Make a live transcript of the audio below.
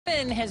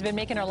oven has been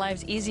making our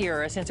lives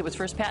easier since it was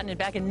first patented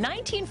back in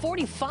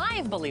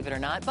 1945, believe it or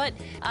not. But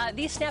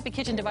these snappy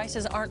kitchen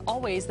devices aren't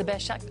always the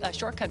best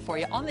shortcut for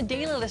you. On the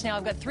daily list now,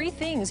 I've got 3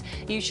 things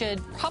you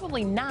should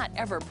probably not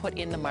ever put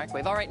in the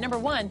microwave. All right, number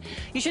 1,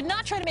 you should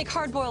not try to make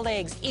hard-boiled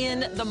eggs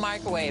in the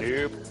microwave.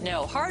 Nope.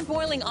 No, hard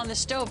boiling on the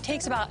stove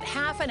takes about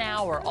half an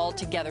hour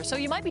altogether, so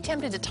you might be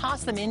tempted to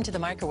toss them into the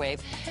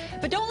microwave.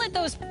 But don't let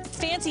those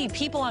fancy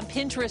people on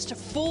Pinterest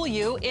fool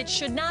you. It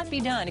should not be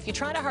done. If you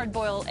try to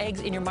hard-boil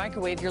eggs in your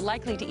microwave, you're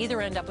likely to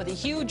either end up with a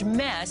huge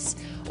mess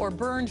or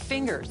burned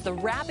fingers. The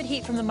rapid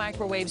heat from the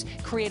microwaves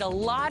create a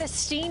lot of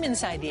steam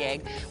inside the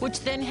egg, which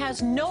then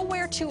has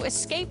nowhere to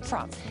escape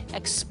from.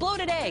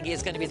 Exploded egg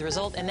is going to be the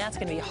result, and that's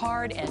going to be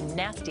hard and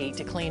nasty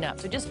to clean up.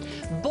 So just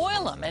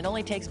boil them. It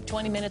only takes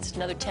 20 minutes,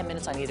 another 10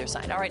 minutes on either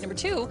side. All right, number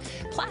 2,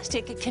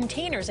 plastic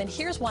containers, and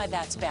here's why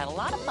that's bad. A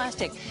lot of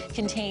plastic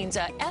contains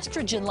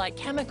estrogen-like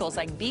chemicals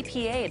like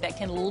BPA that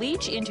can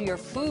leach into your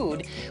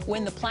food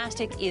when the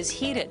plastic is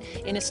heated.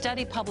 In a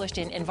study published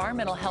in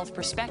Environmental Health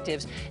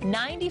Perspectives,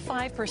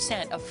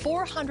 95% of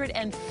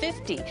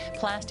 450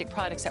 plastic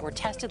products that were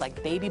tested,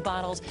 like baby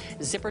bottles,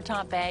 zipper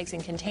top bags,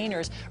 and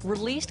containers,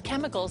 released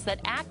chemicals that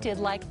acted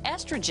like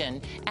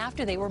estrogen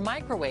after they were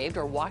microwaved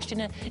or washed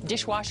in a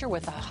dishwasher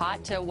with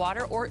hot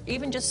water, or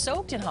even just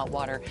soaked in hot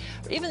water.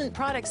 Even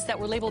products that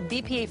were labeled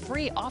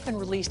BPA-free often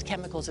released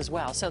chemicals as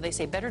well. So they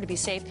say better to be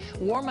safe,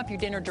 warm up your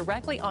dinner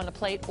directly on a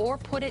plate or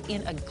put it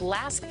in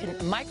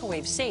a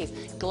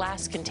microwave-safe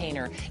glass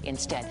container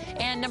instead.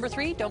 And number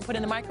 3, don't put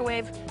in the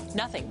microwave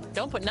nothing.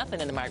 Don't put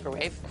nothing in the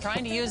microwave.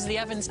 Trying to use the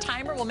oven's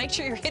timer, well, make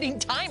sure you're hitting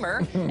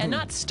timer and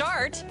not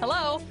start.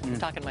 Hello? I'm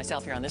talking to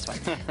myself here on this one.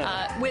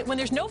 When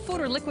there's no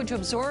food or liquid to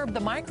absorb the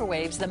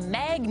microwaves, the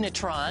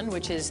magnetron,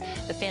 which is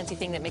the fancy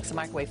thing that makes the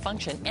microwave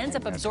function, ends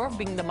up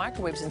absorbing the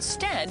microwaves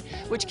instead,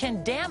 which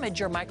can damage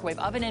your microwave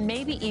oven and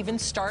maybe even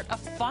start a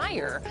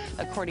fire,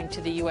 according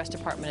to the U.S.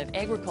 Department of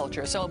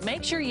Agriculture. So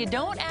make sure you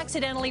don't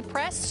accidentally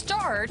press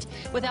start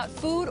without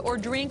food or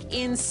drink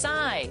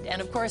inside.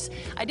 And of course,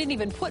 I didn't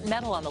even put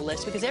metal on the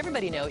list because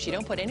everybody knows you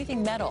don't put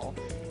anything metal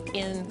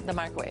in the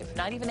microwave.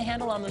 Not even the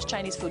handle on those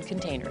Chinese food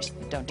containers.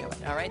 Don't do it.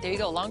 All right, there you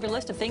go. A longer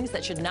list of things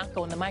that should not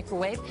go in the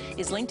microwave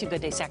is linked to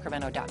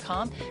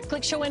gooddaysacramento.com.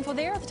 Click show info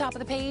there at the top of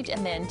the page,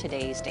 and then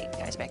today's date.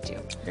 Guys, back to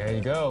you. There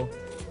you go.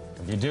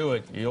 If you do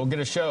it, you'll get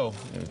a show.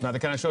 It's not the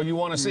kind of show you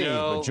want to see,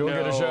 but you'll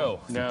get a show.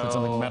 Put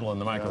something metal in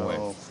the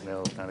microwave.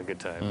 No, not a good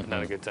time.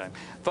 Not a good time.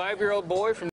 5-year-old boy from